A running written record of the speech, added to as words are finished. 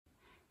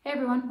Hey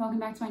everyone, welcome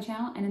back to my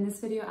channel, and in this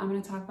video I'm going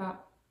to talk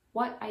about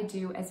what I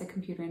do as a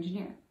computer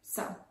engineer.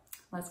 So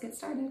let's get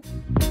started.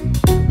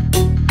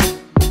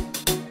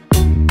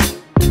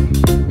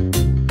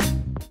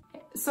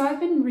 So I've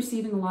been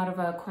receiving a lot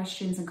of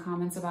questions and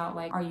comments about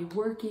like, are you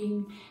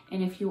working?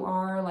 And if you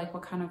are, like,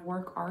 what kind of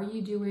work are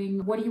you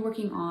doing? What are you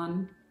working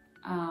on?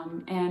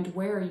 And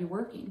where are you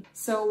working?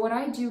 So what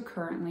I do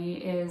currently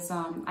is,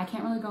 I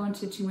can't really go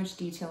into too much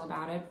detail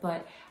about it,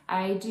 but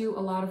I do a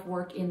lot of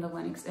work in the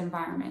Linux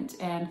environment,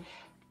 and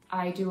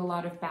I do a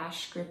lot of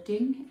bash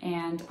scripting,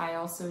 and I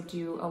also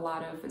do a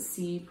lot of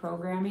C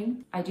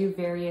programming. I do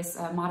various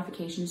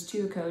modifications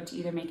to the code to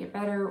either make it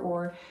better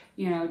or,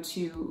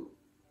 to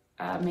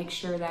make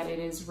sure that it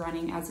is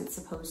running as it's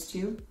supposed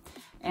to.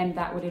 And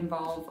that would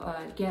involve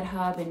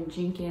GitHub and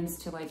Jenkins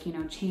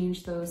to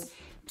change those,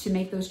 to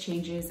make those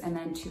changes, and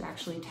then to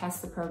actually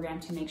test the program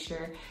to make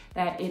sure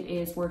that it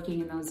is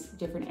working in those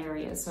different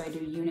areas. So I do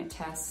unit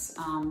tests.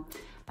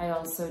 I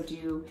also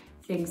do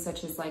things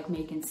such as like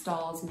make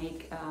installs,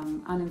 make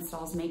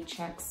uninstalls, make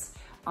checks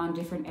on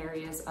different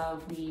areas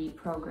of the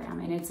program.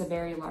 And it's a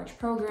very large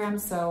program,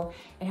 so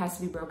it has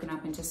to be broken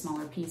up into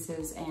smaller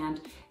pieces, and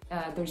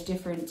there's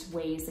different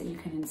ways that you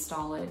can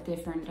install it,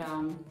 different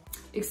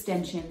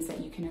extensions that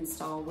you can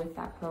install with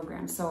that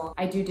program. So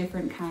I do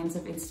different kinds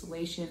of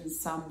installations,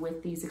 some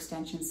with these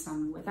extensions,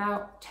 some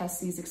without, test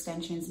these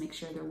extensions, make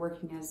sure they're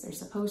working as they're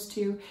supposed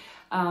to.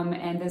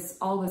 And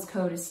all this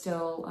code is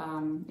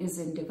still is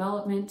in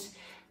development.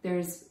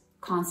 There's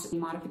constantly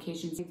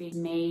modifications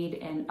being made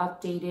and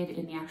updated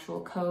in the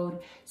actual code.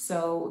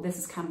 So this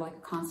is kind of like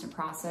a constant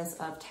process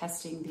of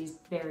testing these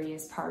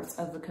various parts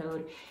of the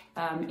code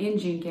in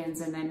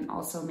Jenkins, and then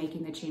also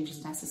making the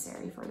changes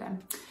necessary for them.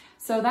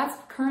 So that's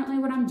currently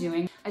what I'm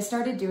doing. I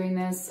started doing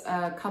this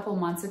a couple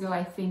months ago,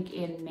 I think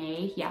in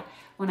May. Yeah,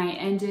 when I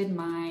ended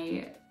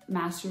my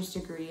master's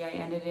degree, I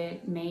ended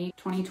it May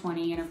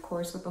 2020. And of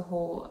course, with the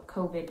whole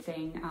COVID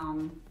thing,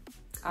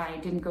 I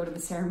didn't go to the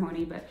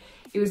ceremony, but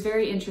it was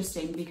very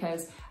interesting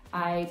because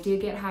I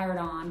did get hired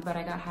on, but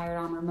I got hired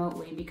on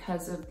remotely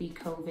because of the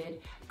COVID.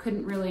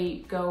 Couldn't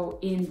really go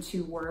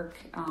into work,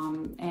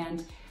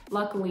 and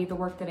luckily the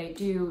work that I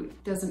do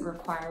doesn't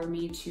require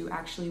me to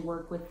actually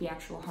work with the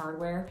actual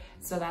hardware.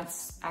 So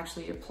that's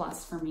actually a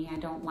plus for me. I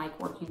don't like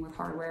working with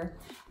hardware.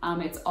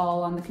 It's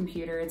all on the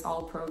computer, it's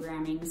all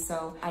programming,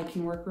 so I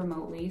can work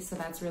remotely, so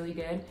that's really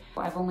good.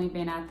 I've only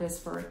been at this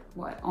for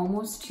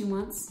almost 2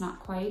 months, not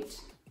quite,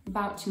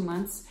 about 2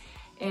 months.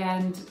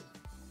 And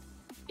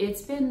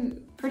it's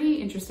been pretty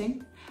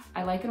interesting.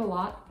 I like it a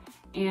lot.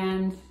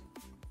 And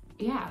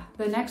yeah,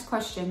 the next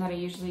question that I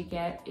usually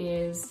get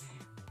is,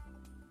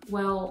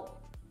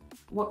 well,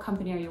 what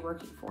company are you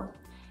working for?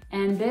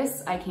 And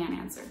this I can't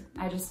answer.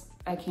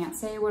 I can't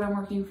say what I'm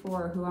working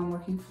for or who I'm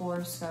working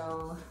for,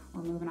 so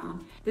we're moving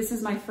on. This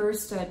is my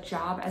first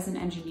job as an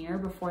engineer.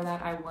 Before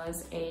that, I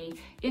was an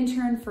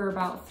intern for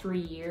about 3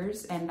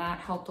 years, and that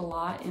helped a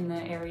lot in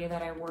the area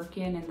that I work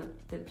in and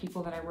the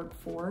people that I work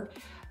for.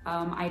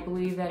 I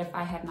believe that if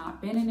I had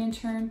not been an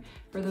intern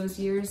for those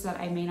years, that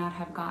I may not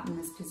have gotten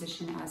this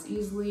position as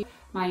easily.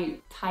 My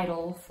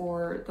title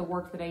for the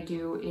work that I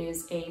do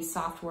is a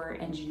software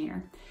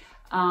engineer.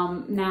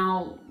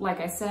 Now,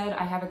 like I said,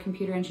 I have a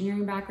computer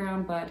engineering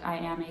background, but I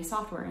am a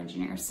software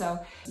engineer. So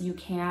you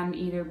can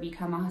either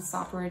become a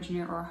software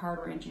engineer or a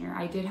hardware engineer.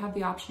 I did have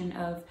the option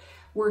of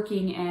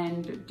working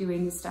and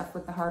doing stuff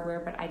with the hardware,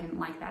 but I didn't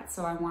like that.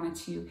 So I wanted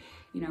to,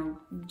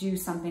 do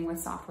something with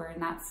software.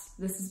 And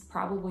this is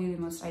probably the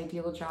most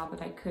ideal job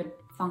that I could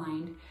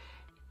find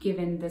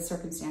given the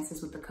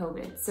circumstances with the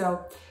COVID.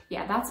 So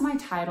yeah, that's my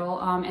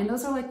title. And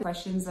those are like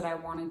questions that I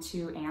wanted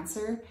to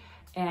answer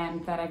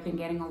and that I've been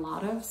getting a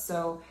lot of.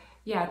 So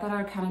yeah, I thought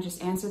I'd kind of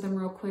just answer them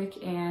real quick.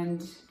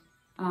 And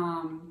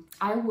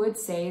I would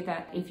say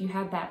that if you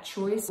had that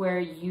choice where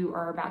you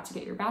are about to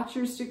get your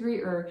bachelor's degree,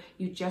 or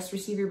you just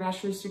received your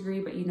bachelor's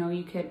degree, but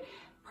you could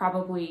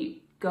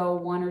probably go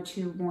 1 or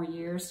 2 more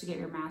years to get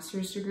your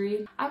master's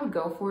degree, I would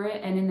go for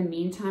it. And in the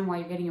meantime, while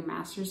you're getting your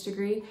master's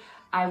degree,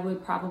 I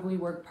would probably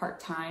work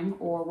part-time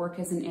or work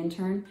as an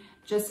intern,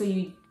 just so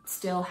you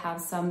still have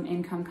some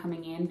income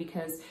coming in,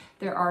 because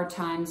there are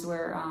times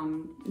where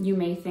you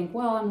may think,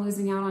 well, I'm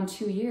losing out on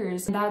 2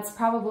 years. And that's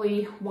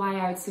probably why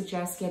I would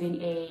suggest getting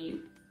a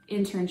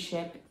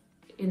internship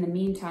in the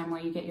meantime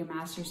while you get your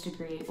master's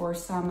degree, or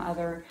some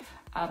other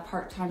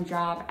part-time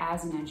job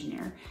as an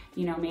engineer.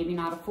 Maybe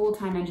not a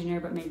full-time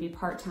engineer, but maybe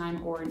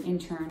part-time or an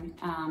intern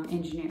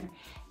engineer.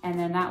 And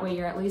then that way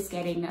you're at least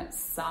getting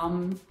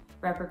some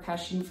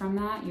repercussion from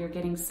that. You're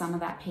getting some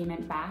of that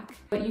payment back.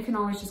 But you can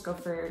always just go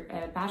for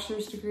a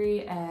bachelor's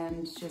degree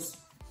and just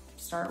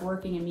start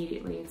working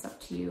immediately. It's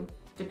up to you.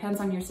 Depends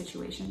on your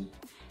situation.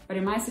 But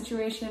in my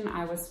situation,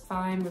 I was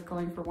fine with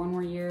going for 1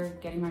 more year,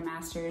 getting my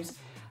master's,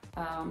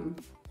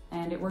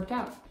 and it worked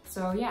out.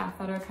 So yeah, I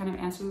thought I'd kind of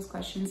answer those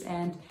questions.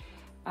 And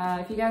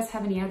if you guys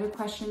have any other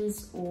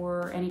questions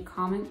or any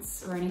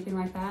comments or anything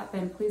like that,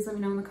 then please let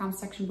me know in the comment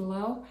section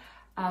below.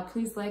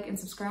 Please like and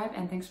subscribe,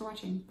 and thanks for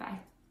watching. Bye.